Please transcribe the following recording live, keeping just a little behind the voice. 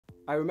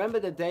I remember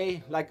the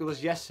day like it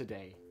was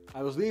yesterday.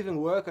 I was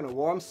leaving work on a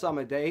warm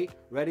summer day,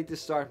 ready to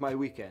start my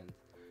weekend.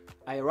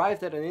 I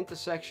arrived at an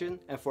intersection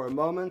and for a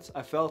moment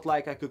I felt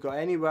like I could go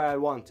anywhere I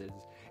wanted.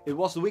 It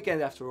was the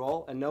weekend after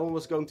all and no one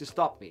was going to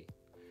stop me.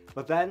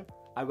 But then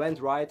I went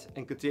right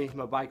and continued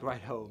my bike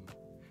ride home.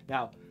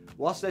 Now,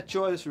 was that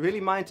choice really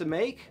mine to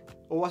make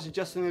or was it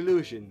just an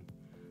illusion?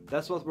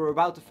 That's what we're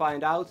about to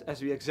find out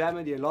as we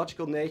examine the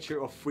illogical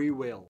nature of free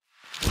will.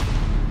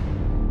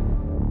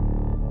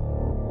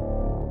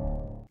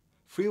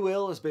 Free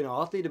will has been a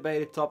hotly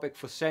debated topic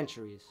for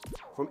centuries.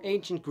 From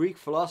ancient Greek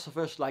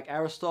philosophers like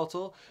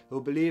Aristotle,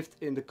 who believed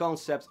in the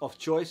concept of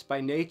choice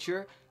by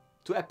nature,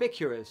 to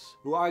Epicures,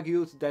 who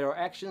argued that our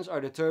actions are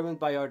determined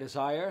by our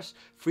desires,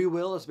 free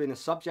will has been a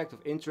subject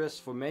of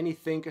interest for many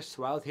thinkers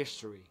throughout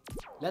history.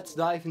 Let's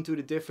dive into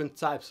the different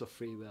types of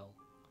free will.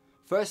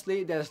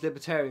 Firstly, there's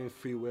libertarian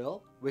free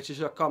will, which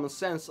is our common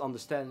sense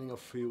understanding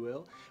of free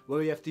will, where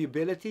we have the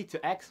ability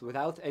to act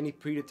without any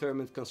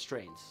predetermined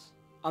constraints.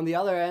 On the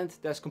other hand,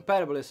 there's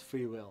compatibilist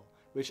free will,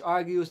 which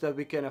argues that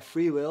we can have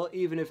free will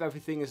even if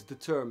everything is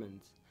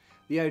determined.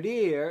 The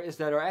idea here is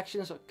that our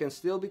actions can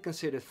still be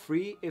considered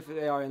free if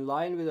they are in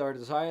line with our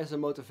desires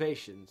and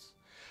motivations.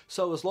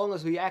 So as long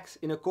as we act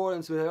in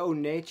accordance with our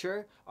own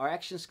nature, our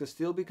actions can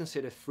still be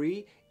considered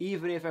free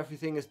even if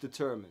everything is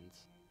determined.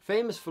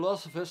 Famous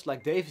philosophers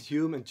like David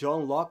Hume and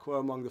John Locke were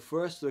among the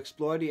first to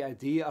explore the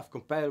idea of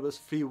compatibilist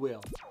free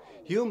will.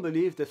 Hume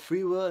believed that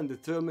free will and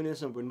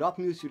determinism were not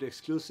mutually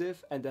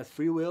exclusive and that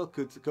free will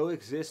could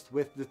coexist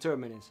with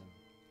determinism.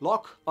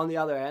 Locke, on the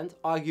other hand,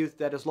 argued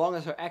that as long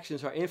as our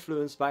actions are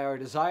influenced by our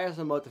desires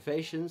and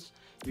motivations,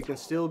 we can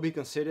still be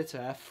considered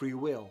to have free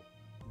will.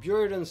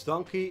 Buridan's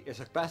donkey is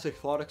a classic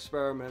thought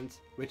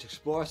experiment which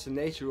explores the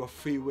nature of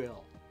free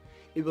will.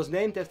 It was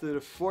named after the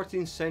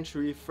 14th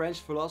century French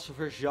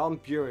philosopher Jean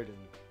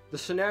Buridan. The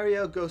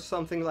scenario goes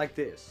something like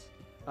this.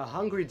 A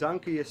hungry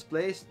donkey is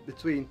placed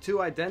between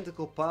two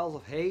identical piles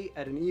of hay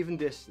at an even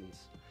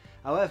distance.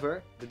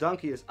 However, the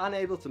donkey is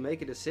unable to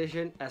make a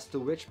decision as to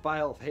which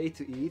pile of hay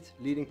to eat,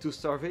 leading to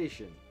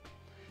starvation.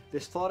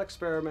 This thought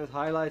experiment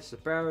highlights the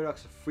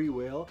paradox of free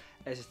will,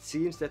 as it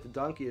seems that the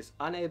donkey is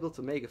unable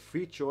to make a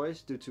free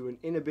choice due to an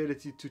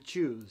inability to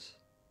choose.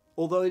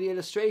 Although the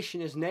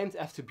illustration is named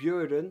after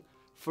Buridan,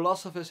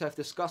 philosophers have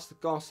discussed the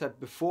concept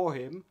before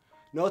him,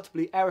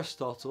 notably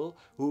Aristotle,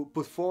 who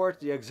put forward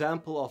the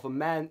example of a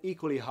man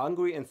equally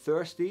hungry and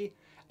thirsty,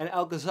 and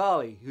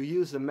al-ghazali, who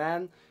used a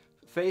man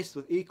faced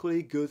with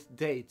equally good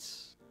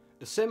dates.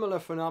 A similar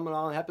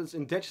phenomenon happens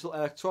in digital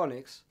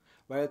electronics,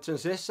 where a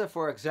transistor,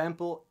 for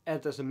example,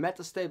 enters a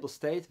metastable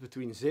state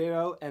between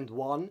 0 and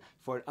 1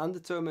 for an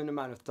undetermined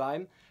amount of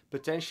time,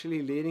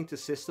 potentially leading to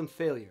system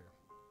failure.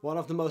 One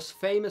of the most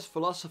famous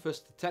philosophers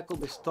to tackle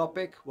this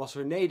topic was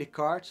René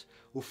Descartes,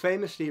 who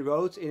famously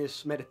wrote in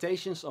his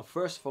Meditations on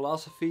First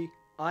Philosophy,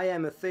 "I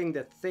am a thing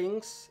that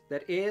thinks,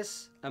 that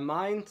is, a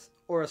mind,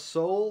 or a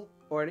soul,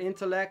 or an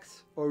intellect,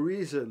 or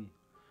reason.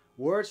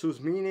 Words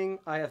whose meaning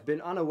I have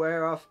been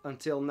unaware of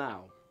until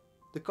now."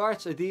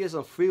 Descartes' ideas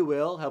on free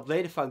will helped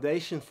lay the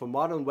foundation for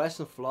modern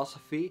Western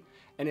philosophy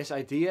and his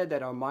idea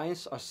that our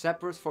minds are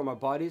separate from our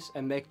bodies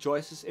and make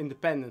choices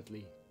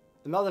independently.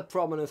 Another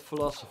prominent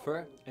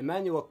philosopher,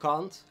 Immanuel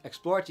Kant,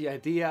 explored the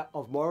idea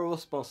of moral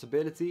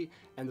responsibility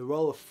and the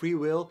role of free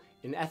will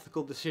in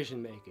ethical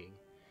decision making.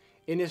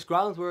 In his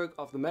Groundwork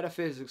of the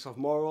Metaphysics of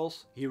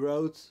Morals, he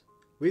wrote,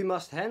 "We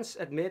must hence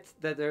admit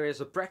that there is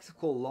a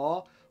practical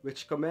law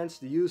which commands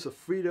the use of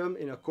freedom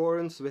in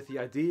accordance with the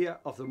idea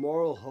of the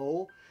moral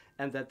whole,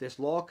 and that this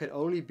law can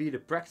only be the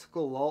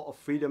practical law of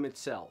freedom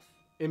itself."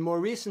 In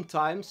more recent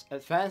times,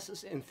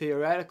 advances in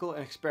theoretical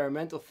and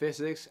experimental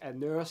physics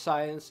and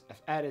neuroscience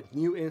have added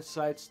new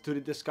insights to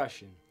the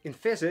discussion. In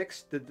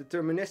physics, the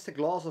deterministic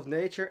laws of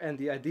nature and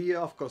the idea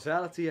of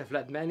causality have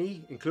led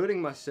many,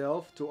 including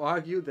myself, to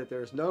argue that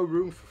there is no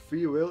room for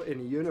free will in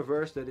a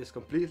universe that is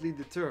completely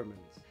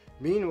determined.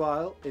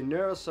 Meanwhile, in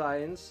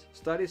neuroscience,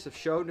 studies have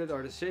shown that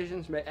our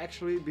decisions may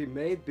actually be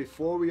made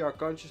before we are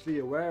consciously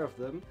aware of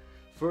them,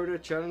 further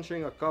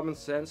challenging our common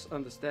sense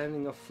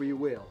understanding of free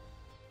will.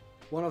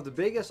 One of the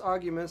biggest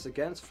arguments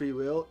against free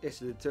will is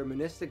the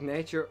deterministic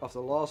nature of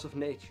the laws of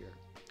nature.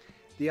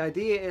 The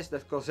idea is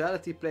that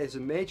causality plays a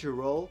major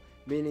role,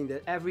 meaning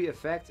that every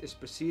effect is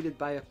preceded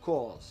by a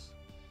cause.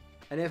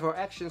 And if our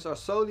actions are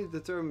solely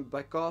determined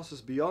by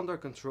causes beyond our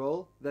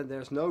control, then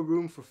there's no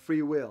room for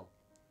free will.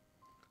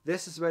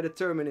 This is where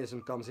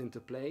determinism comes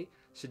into play,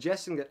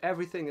 suggesting that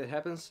everything that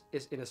happens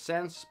is in a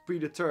sense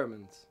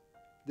predetermined.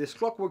 This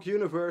clockwork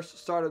universe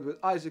started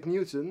with Isaac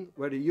Newton,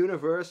 where the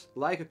universe,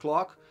 like a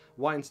clock,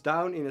 winds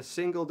down in a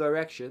single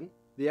direction,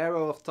 the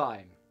arrow of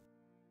time.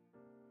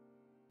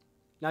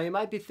 Now you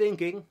might be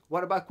thinking,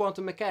 what about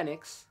quantum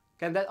mechanics?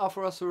 Can that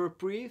offer us a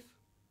reprieve?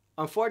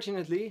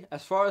 Unfortunately,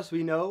 as far as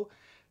we know,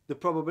 the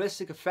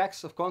probabilistic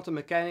effects of quantum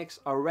mechanics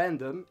are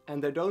random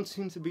and there don't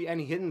seem to be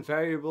any hidden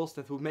variables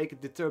that would make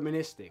it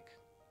deterministic.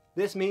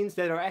 This means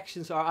that our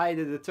actions are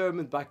either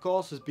determined by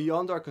causes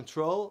beyond our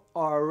control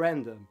or are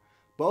random,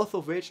 both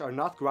of which are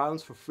not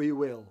grounds for free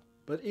will.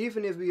 But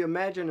even if we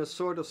imagine a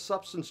sort of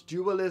substance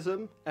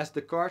dualism, as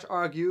Descartes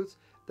argued,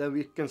 then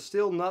we can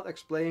still not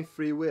explain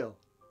free will.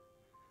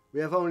 We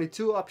have only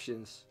two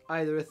options: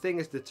 either a thing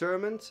is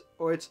determined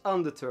or it's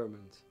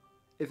undetermined.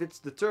 If it's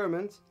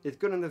determined, it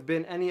couldn't have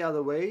been any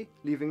other way,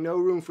 leaving no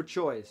room for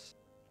choice.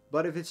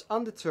 But if it's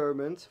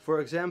undetermined,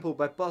 for example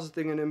by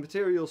positing an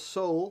immaterial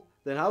soul,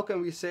 then how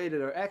can we say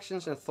that our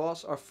actions and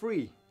thoughts are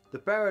free? The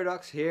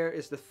paradox here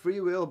is that free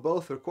will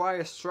both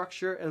requires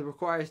structure and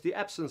requires the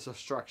absence of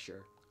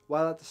structure,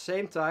 while at the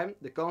same time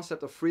the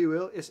concept of free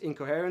will is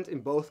incoherent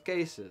in both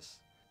cases.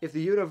 If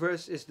the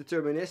universe is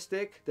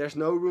deterministic, there's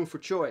no room for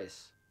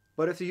choice.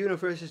 But if the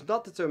universe is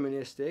not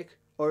deterministic,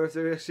 or if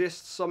there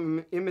exists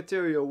some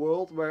immaterial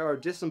world where our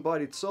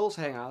disembodied souls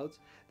hang out,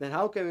 then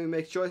how can we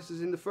make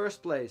choices in the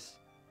first place?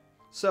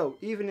 So,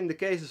 even in the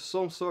case of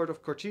some sort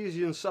of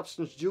Cartesian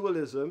substance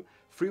dualism,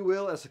 free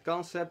will as a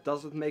concept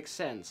doesn't make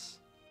sense.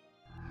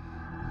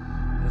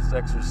 Just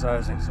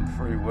exercising some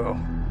free will.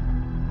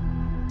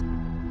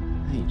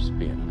 He's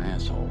being an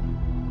asshole.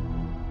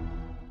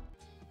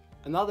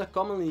 Another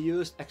commonly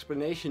used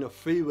explanation of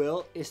free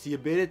will is the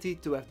ability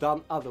to have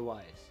done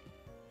otherwise.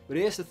 But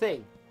here's the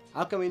thing,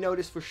 how can we know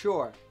this for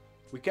sure?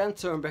 We can't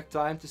turn back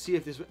time to see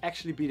if this would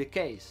actually be the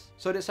case.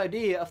 So this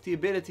idea of the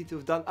ability to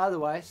have done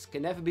otherwise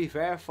can never be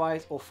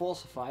verified or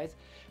falsified,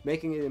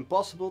 making it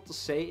impossible to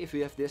say if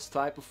we have this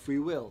type of free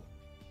will.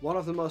 One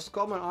of the most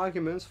common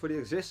arguments for the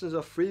existence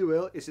of free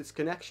will is its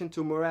connection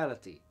to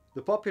morality.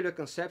 The popular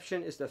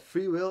conception is that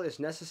free will is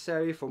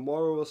necessary for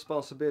moral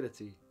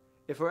responsibility.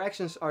 If our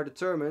actions are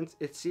determined,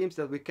 it seems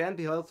that we can't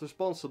be held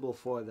responsible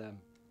for them.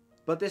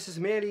 But this is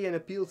merely an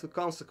appeal to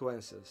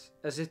consequences,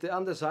 as if the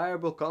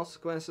undesirable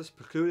consequences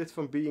preclude it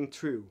from being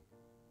true.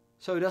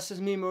 So does this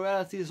mean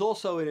morality is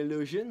also an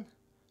illusion?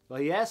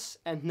 Well, yes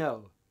and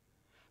no.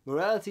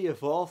 Morality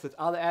evolved with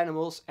other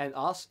animals and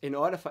us in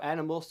order for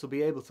animals to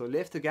be able to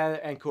live together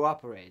and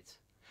cooperate.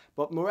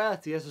 But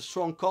morality has a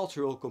strong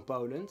cultural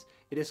component.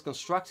 It is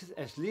constructed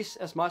at least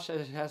as much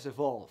as it has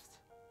evolved.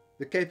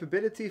 The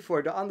capability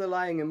for the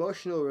underlying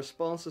emotional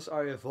responses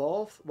are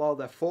evolved, while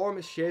their form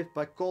is shaped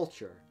by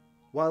culture.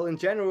 While in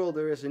general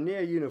there is a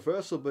near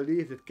universal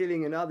belief that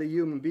killing another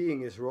human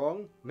being is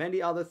wrong,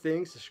 many other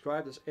things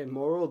described as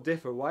immoral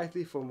differ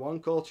widely from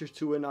one culture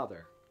to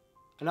another.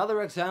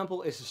 Another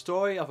example is the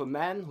story of a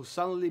man who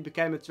suddenly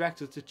became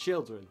attracted to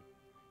children.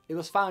 It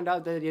was found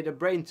out that he had a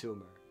brain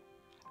tumor.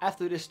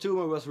 After this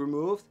tumor was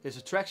removed, his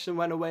attraction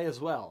went away as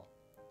well.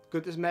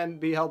 Could this man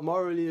be held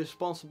morally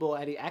responsible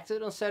had he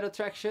acted on said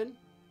attraction?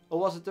 Or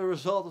was it the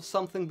result of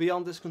something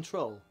beyond his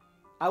control?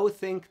 I would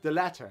think the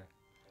latter.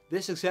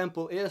 This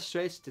example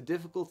illustrates the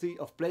difficulty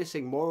of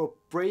placing moral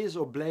praise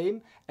or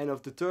blame and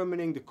of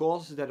determining the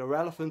causes that are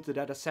relevant to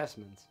that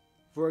assessment.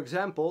 For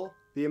example,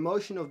 the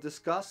emotion of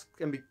disgust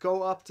can be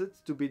co-opted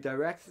to be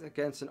directed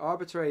against an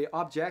arbitrary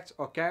object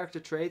or character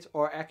trait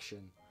or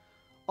action.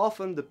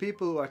 Often the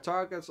people who are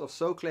targets of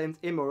so-claimed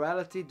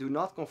immorality do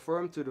not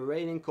conform to the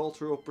reigning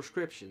cultural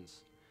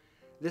prescriptions.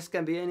 This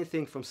can be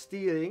anything from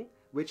stealing,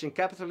 which in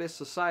capitalist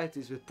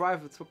societies with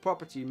private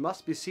property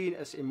must be seen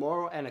as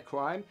immoral and a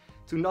crime,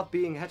 to not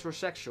being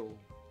heterosexual.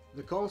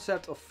 The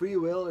concept of free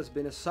will has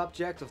been a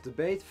subject of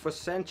debate for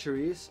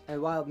centuries,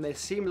 and while it may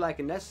seem like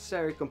a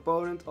necessary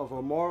component of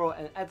our moral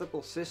and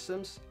ethical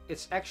systems,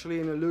 it's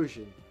actually an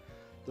illusion.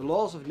 The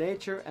laws of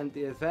nature and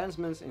the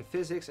advancements in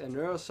physics and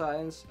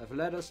neuroscience have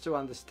led us to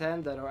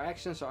understand that our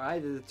actions are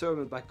either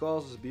determined by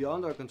causes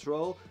beyond our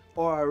control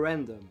or are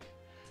random.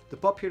 The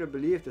popular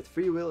belief that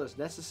free will is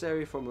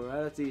necessary for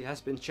morality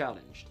has been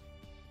challenged.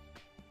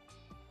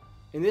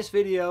 In this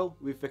video,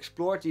 we've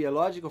explored the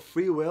logic of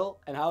free will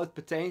and how it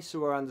pertains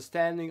to our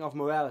understanding of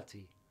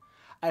morality.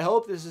 I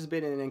hope this has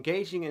been an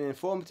engaging and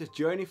informative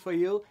journey for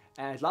you,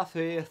 and I'd love to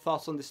hear your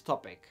thoughts on this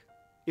topic.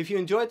 If you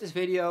enjoyed this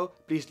video,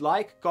 please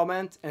like,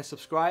 comment and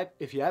subscribe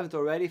if you haven't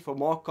already for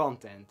more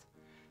content.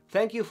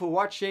 Thank you for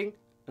watching.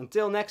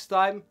 Until next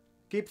time,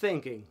 keep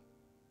thinking.